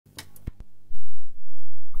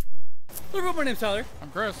Hello, my name's Tyler. I'm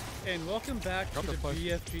Chris. And welcome back to the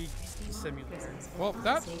BFG simulator. Well,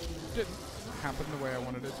 that didn't happen the way I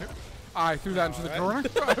wanted it to. I threw that into the corner.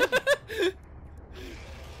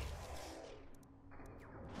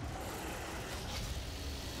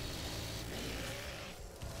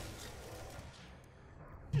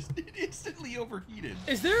 Just instantly overheated.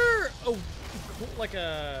 Is there a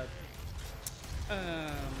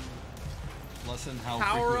lessen how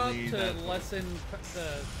power up frequently to that lessen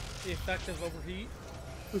the effect of overheat?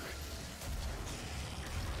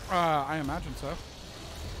 I imagine so.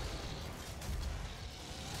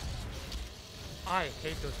 I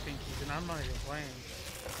hate those pinkies, and I'm not even playing.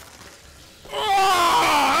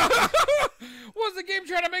 Was the game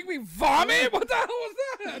trying to make me vomit? What the hell was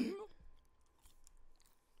that?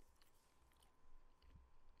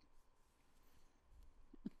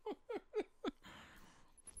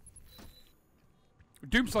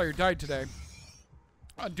 Doomslayer died today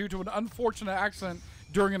due to an unfortunate accident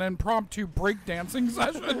during an impromptu breakdancing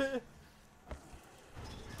session.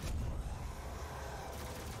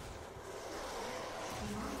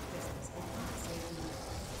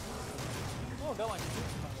 Oh, that one.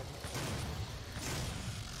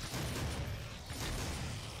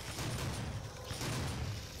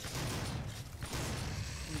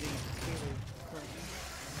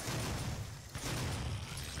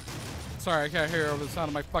 Sorry, I can't hear over the sound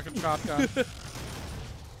of my fucking shotgun.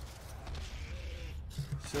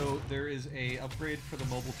 So there is a upgrade for the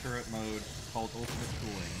mobile turret mode called Ultimate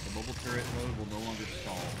Cooling. The mobile turret mode will no longer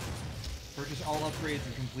stall. Purchase all upgrades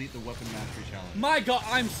and complete the Weapon Mastery Challenge. My God,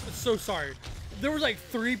 I'm so sorry. There was like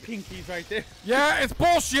 3 pinkies right there. Yeah, it's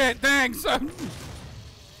bullshit. Thanks.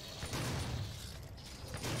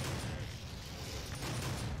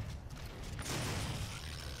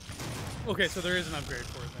 Okay, so there is an upgrade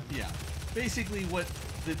for it then. Yeah. Basically, what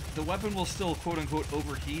the weapon will still quote-unquote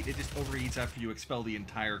overheat. It just overheats after you expel the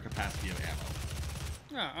entire capacity of ammo.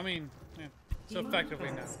 Yeah, I mean, yeah. So effectively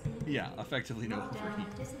no. Yeah, effectively no overheat.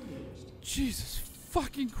 Jesus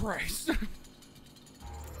fucking Christ.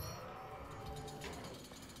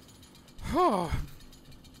 Oh.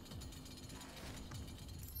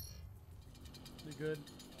 You good?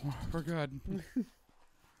 We're good.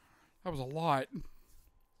 That was a lot.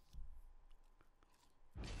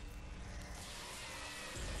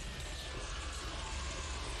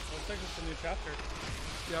 Looks like it's a new chapter.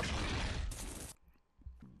 Yep.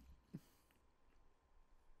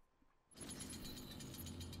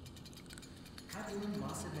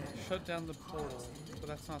 Shut down the portal, but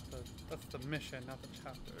that's the mission, not the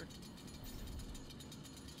chapter.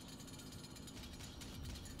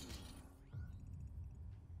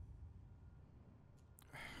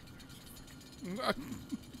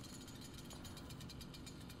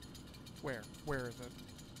 Where is it?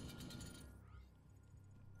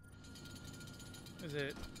 Is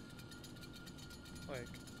it like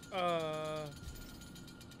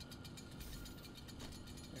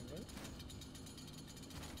wait, what?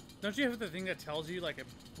 Don't you have the thing that tells you like it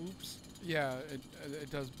boops? Yeah,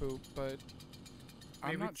 it does boop, but I'm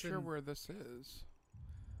Maybe not it's sure in- where this is.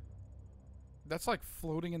 That's like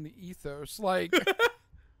floating in the ethos. Like,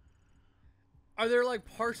 Are there like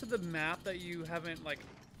parts of the map that you haven't like?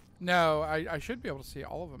 no, I should be able to see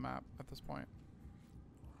all of the map at this point.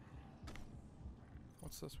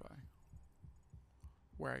 What's this way?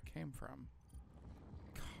 Where I came from.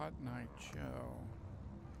 Cotton Eye Joe.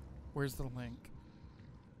 Where's the link?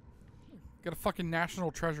 Gotta fucking national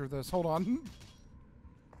treasure this. Hold on.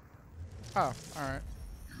 Oh, alright.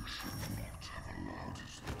 You should not have allowed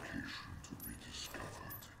his location to be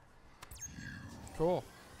discovered. Cool.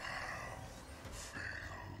 Failed us.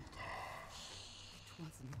 It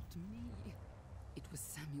was not me. It was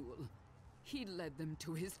Samuel. He led them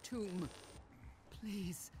to his tomb.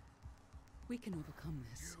 Please, we can overcome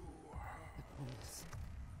this. I promise.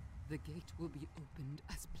 The gate will be opened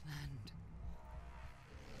as planned.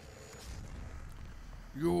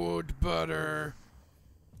 You'd better.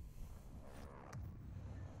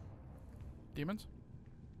 Demons?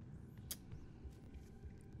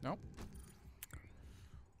 Nope.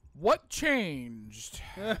 What changed?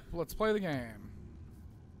 Let's play the game.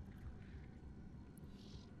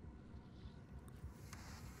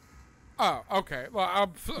 Oh, okay. Well,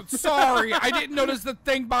 I'm sorry. I didn't notice the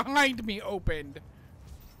thing behind me opened.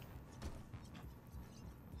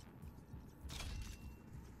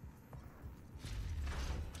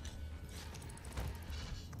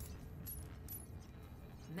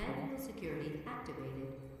 Manual security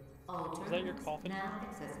activated. All Is that your terminals coffin? now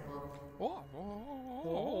accessible. Oh.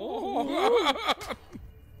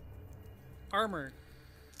 Armor.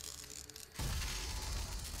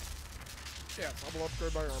 Yes, I will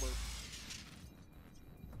upgrade my armor.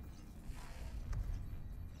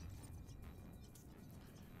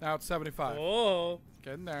 Now it's 75. Oh.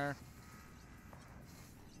 Getting there.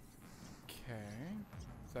 Okay.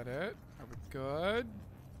 Is that it? Are we good?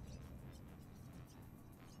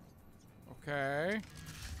 Okay.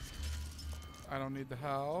 I don't need the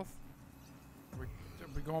health. Are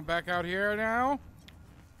we going back out here now?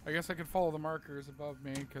 I guess I could follow the markers above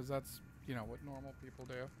me, because that's, you know, what normal people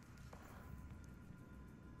do.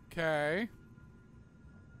 Okay.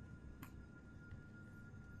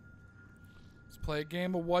 Let's play a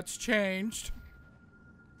game of what's changed.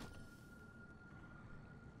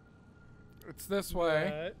 It's this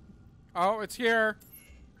way. What? Oh, it's here.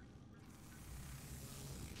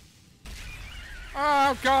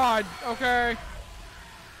 Oh, God. Okay.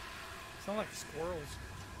 Sound like squirrels.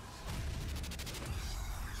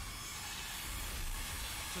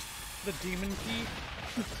 Just the demon key.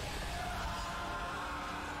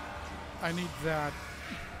 I need that.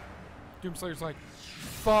 Doomslayer's like,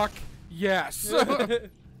 fuck yes. The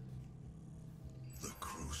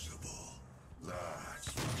Crucible. That's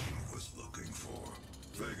what she was looking for.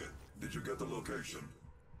 Vega, did you get the location?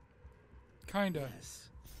 Kinda. Yes.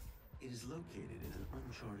 It is located in an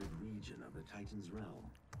uncharted region of the Titan's realm,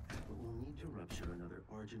 but we'll need to rupture another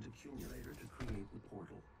Argent accumulator to create the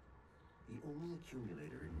portal. The only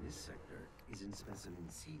accumulator in this sector is in specimen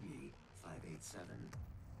CD 587.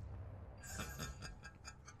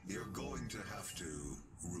 You're going to have to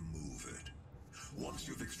remove it. Once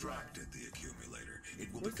you've extracted the accumulator,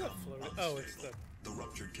 it will What's that become floating? unstable. Oh, it's The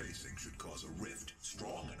ruptured casing should cause a rift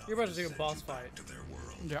strong enough You're about to see a send boss you back fight. to their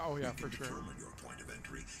world. Yeah, oh yeah, You for can sure. determine your point of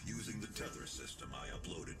entry using the tether system I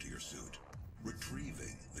uploaded to your suit.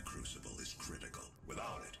 Retrieving the Crucible is critical.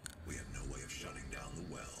 Without it, we have no way of shutting down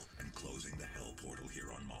the well and closing the Hell portal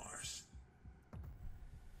here on Mars.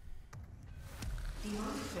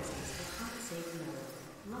 Beyond presence of unsafe node.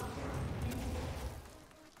 Lockdown ended.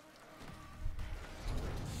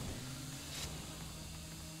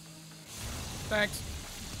 Thanks.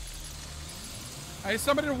 I need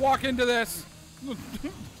somebody to walk into this.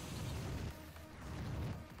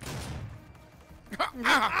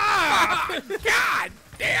 God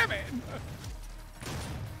damn it!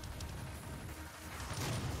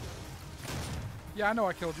 Yeah, I know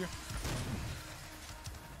I killed you.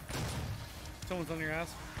 Someone's on your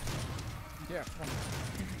ass. Yeah,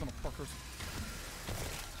 motherfuckers.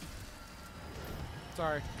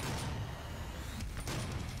 Sorry.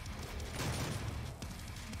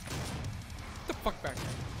 Get the fuck back here.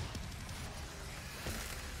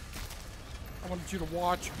 I wanted you to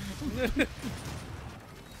watch.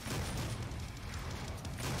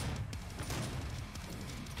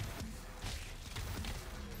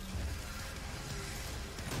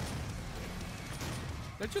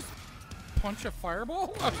 Did I just punch a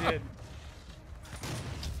fireball? You did.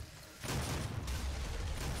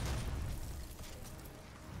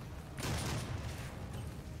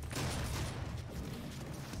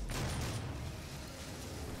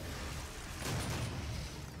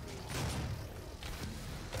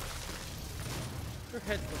 Your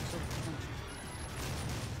head looks so punchy.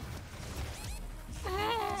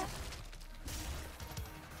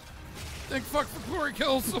 Thank fuck for glory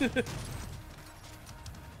kills.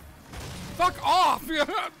 Fuck off!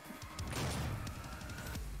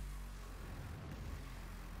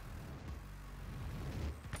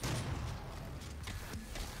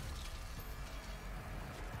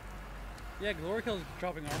 Yeah, Glory Kills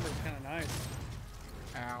dropping armor is kind of nice.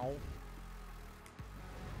 Ow.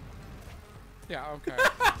 Yeah, okay.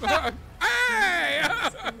 Hey!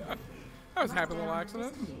 That was a happy little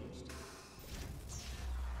accident.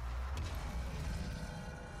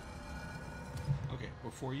 Okay,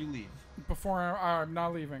 before you leave. Before I'm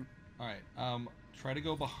not leaving. Alright, try to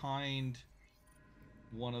go behind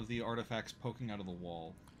one of the artifacts poking out of the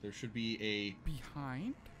wall. There should be a...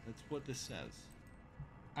 Behind? That's what this says.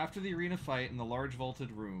 After the arena fight in the large vaulted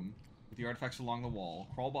room, with the artifacts along the wall,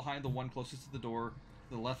 crawl behind the one closest to the door,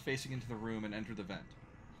 to the left facing into the room, and enter the vent.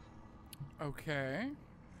 Okay.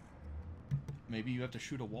 Maybe you have to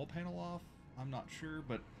shoot a wall panel off? I'm not sure,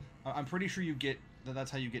 but I'm pretty sure you get...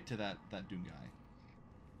 That's how you get to that Doom guy.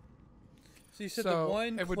 So you said So the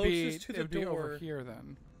one it would closest be, to it the would door. be over here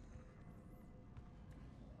then.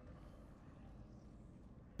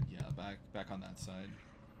 Yeah, back on that side.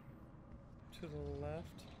 To the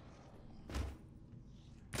left.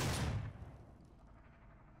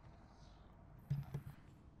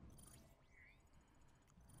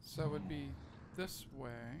 So it would be this way.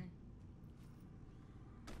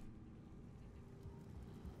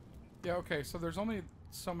 Yeah, okay, so there's only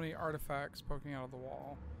so many artifacts poking out of the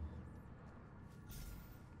wall.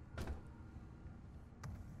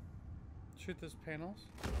 Shoot those panels.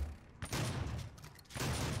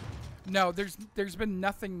 No, there's been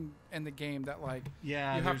nothing in the game that like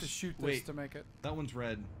Yeah, you have to there's- shoot this wait. to make it. That one's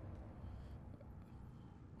red.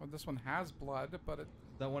 Well, this one has blood, but it.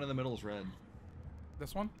 That one in the middle is red.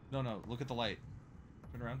 This one? No, no. Look at the light.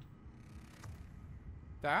 Turn around.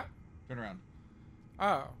 That? Turn around.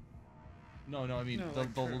 Oh. No, no. I mean No, the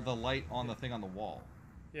like turn the light on the thing on the wall.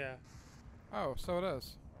 Yeah. Oh, so it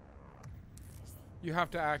is. You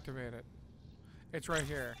have to activate it. It's right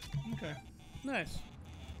here. Okay. Nice.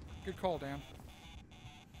 Good call, Dan.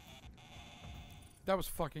 That was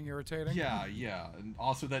fucking irritating. Yeah, yeah. And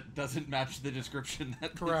also that doesn't match the description.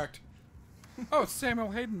 That Correct. Oh, it's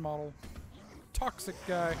Samuel Hayden model. Toxic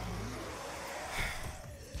guy.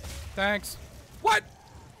 Thanks. What?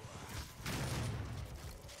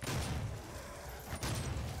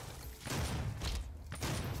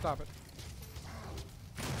 Stop it.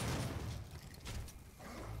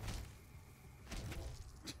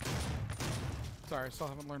 Sorry, I still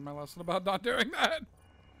haven't learned my lesson about not doing that.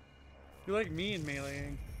 You're like me in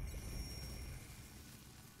meleeing.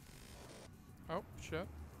 Oh, shit.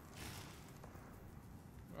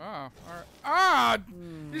 Oh, alright. Ah!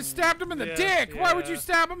 You stabbed him in the Yeah, dick! Why would you yeah.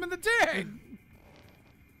 stab him in the dick?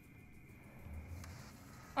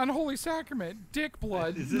 Unholy sacrament. Dick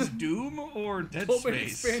blood. Is this Doom or Dead Open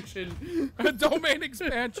Space? expansion. Domain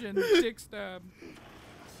expansion. Dick stab.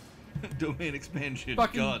 Domain expansion.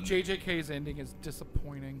 Fucking gun. JJK's ending is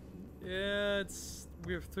disappointing. Yeah,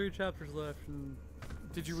 we have 3 chapters left, and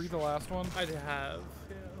Did you read the last one? I have.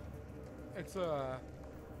 Yeah. It's over.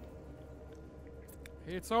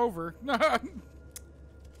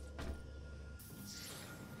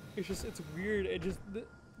 It's weird. It just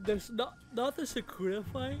there's not the Sakura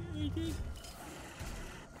fight anything,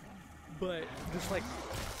 but just like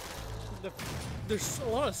there's a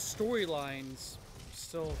lot of storylines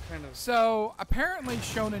still kind of. So, apparently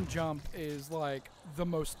Shonen Jump is like the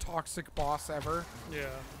most toxic boss ever. Yeah.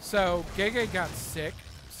 So, Gege got sick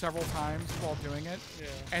several times while doing it, Yeah.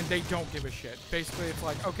 and they don't give a shit. Basically, it's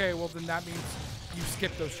like, okay, well then that means you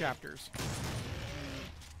skip those chapters.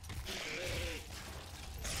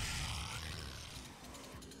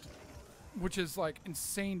 Which is like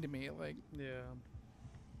insane to me. Like, Yeah.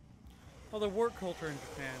 Well, the work culture in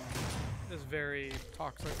Japan is very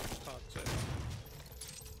toxic. toxic.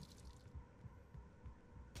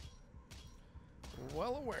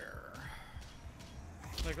 Well aware.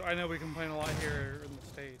 Like, I know we complain a lot here in the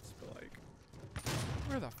States, but like,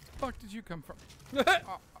 Where the fuck did you come from?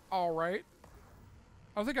 All right.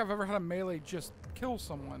 I don't think I've ever had a melee just kill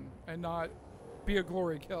someone and not be a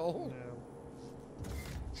glory kill. no.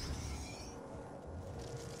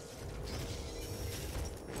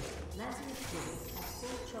 Lazarus Helix at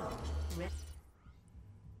full charge.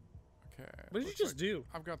 Okay. What did you looks just like do?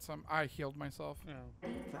 I've got some. I healed myself. No.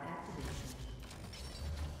 Ready for activation.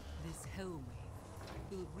 This hellwave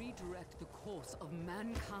will redirect the course of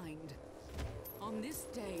mankind. On this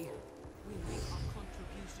day, we make our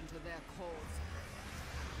contribution to their cause.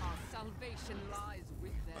 Our salvation lies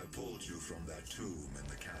with them. I pulled you from that tomb in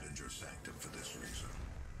the Caddinger Sanctum for this reason.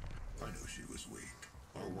 I knew she was weak.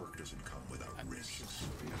 Our work doesn't come without risks.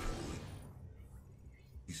 And I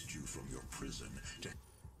released you from your prison to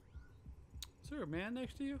Is there a man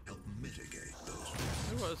next to you? help mitigate those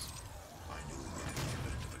There risks. was. I knew that in the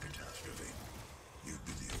event of a catastrophe, you'd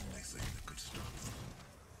be the only thing that could stop them.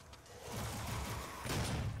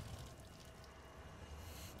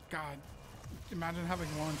 God, imagine having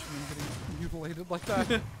lunch and then getting mutilated like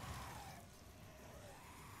that.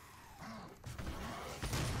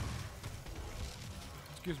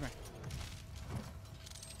 Excuse me.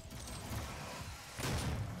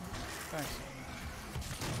 Thanks.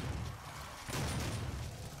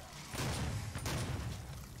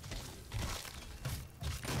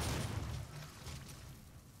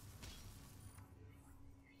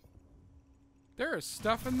 There is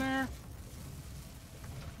stuff in there.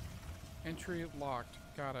 Entry locked.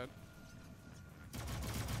 Got it.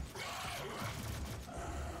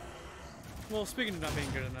 Well, speaking of not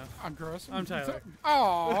being good enough, I'm gross. I'm Tyler.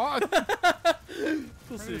 Aww.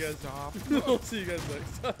 we'll see you guys. Stop. We'll see you guys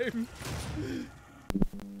next time.